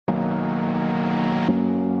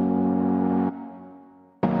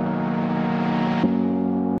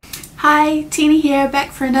Hi, Tina here, back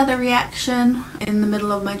for another reaction in the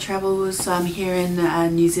middle of my travels. So I'm here in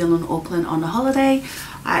New Zealand, Auckland on a holiday.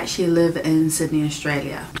 I actually live in Sydney,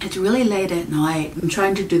 Australia. It's really late at night. I'm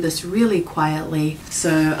trying to do this really quietly.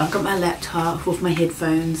 So I've got my laptop with my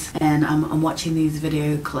headphones and I'm watching these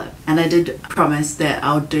video clips. And I did promise that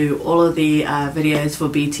I'll do all of the videos for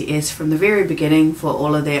BTS from the very beginning for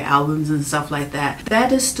all of their albums and stuff like that.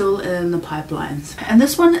 That is still in the pipelines. And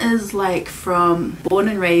this one is like from born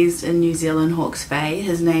and raised in New Zealand, Hawke's Bay.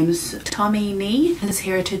 His name's Tommy Nee. His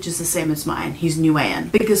heritage is the same as mine. He's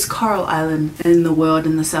Niuean, biggest coral island in the world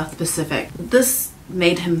in the South Pacific. This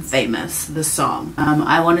made him famous, this song.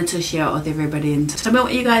 I wanted to share it with everybody and tell me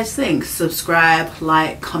what you guys think. Subscribe,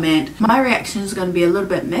 like, comment. My reaction is going to be a little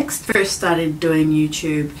bit mixed. First started doing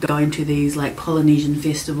YouTube, going to these like Polynesian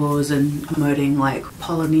festivals and promoting like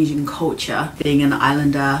Polynesian culture, being an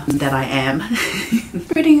islander that I am.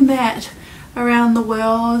 Spreading that around the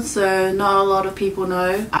world, so not a lot of people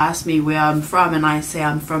know. Ask me where I'm from and I say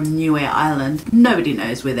I'm from Niue Island. Nobody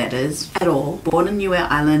knows where that is at all. Born in Niue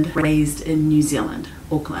Island, raised in New Zealand,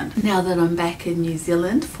 Auckland. Now that I'm back in New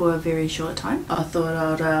Zealand for a very short time, I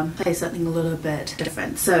thought I'd play something a little bit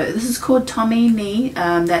different. So this is called Tommy Nee.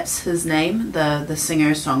 That's his name, the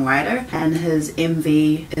singer-songwriter, and his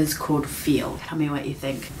MV is called Feel. Tell me what you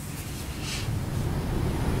think.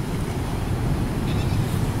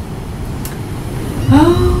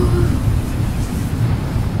 Oh,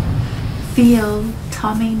 Feel,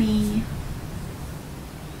 Tommy Nee.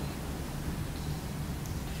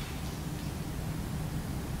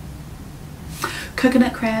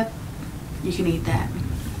 Coconut crab, you can eat that.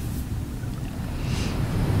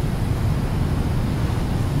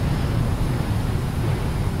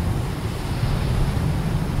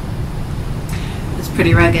 It's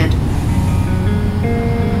pretty rugged.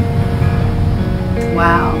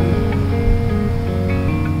 Wow.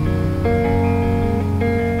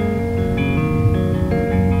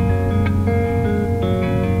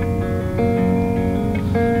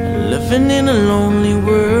 Living in a lonely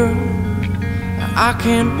world, I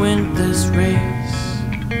can't win this race.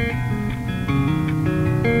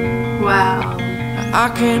 Wow. I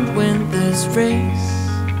can't win this race.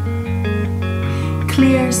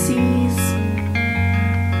 Clear seas.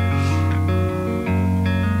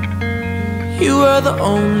 You were the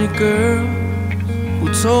only girl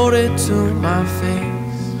who told it to my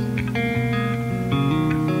face.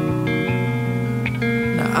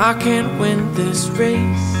 Now I can't win this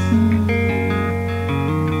race.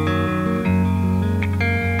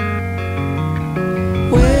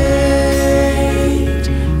 Wait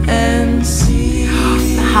and see.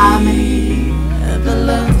 The harmony, the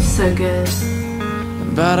love, so good.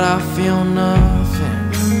 but I feel nothing.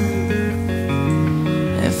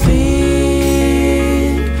 I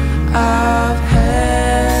think I've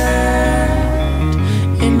had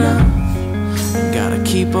enough. Gotta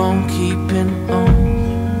keep on keeping on.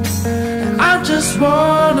 And I just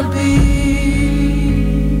wanna be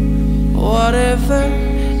whatever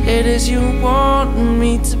it is you want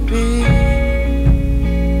me to be.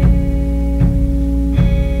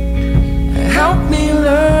 Help me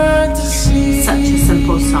learn to see. Such a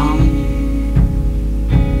simple song.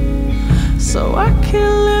 So I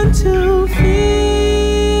can learn to feel.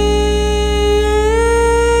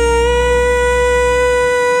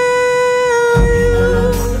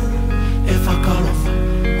 If I call off,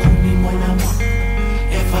 call me more.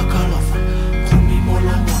 If I call off, call me more.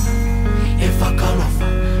 If I call off,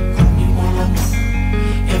 call me more.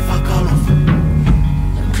 If I call off,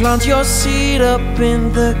 and plant your seed up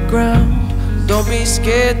in the ground. Don't be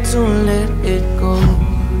scared to let it go.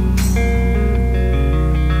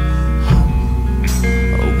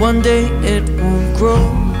 One day it will grow.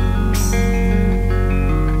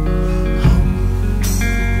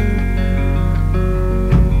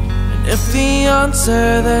 And if the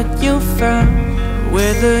answer that you found,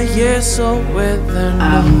 whether yes or whether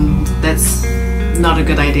no, that's not a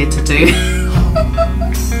good idea to do.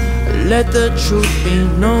 let the truth be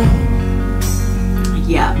known.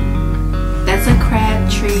 Yeah, that's a crab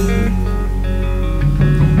tree.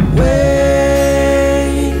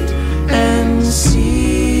 Wait and see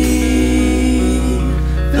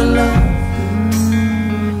the love,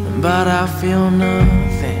 but I feel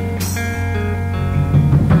nothing.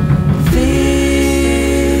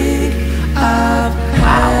 Think I've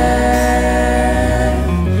had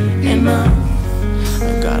enough. I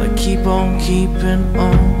gotta keep on keeping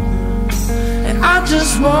on. And I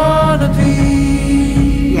just wanna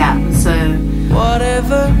be, Yeah, so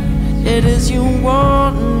whatever it is you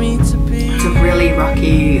want me to be. it's a really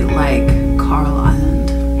rocky, like, coral island.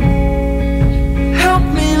 Help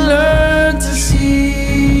me learn to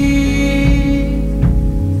see.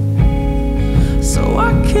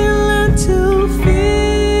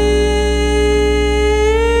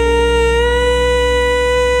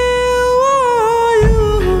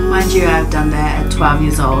 mind you, I've done that at 12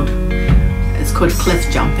 years old. It's called cliff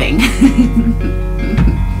jumping.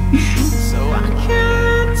 So I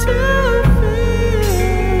can't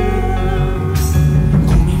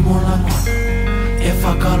Kumi mola mola, if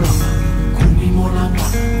I call off. Kumi mola mola,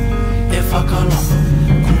 if I call off.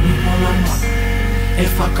 Kumi mola mola,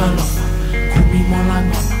 if I call off. Kumi mola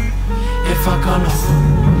mola, if I call off.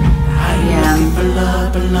 I ain't looking for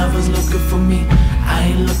love, but love is looking for me. I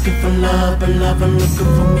ain't looking for love, but love is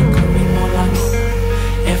looking for me. Kumi mola mola,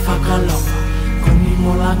 if I call off. Kumi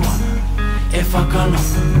mola mola, if I call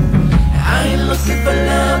off. I ain't looking for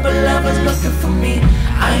love, but love is looking for me.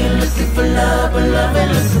 I ain't looking for love, but love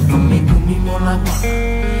is looking for me. Kumi mola mola,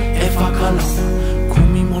 if I call off.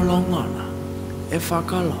 Kumi mola mola, if I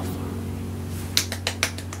call off.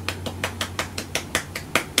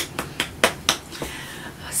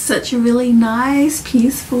 Such a really nice,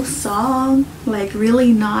 peaceful song, like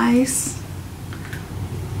really nice.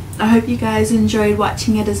 I hope you guys enjoyed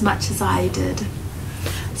watching it as much as I did.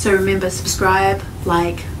 So remember, subscribe,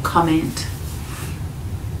 like, comment.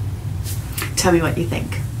 Tell me what you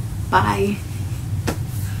think. Bye.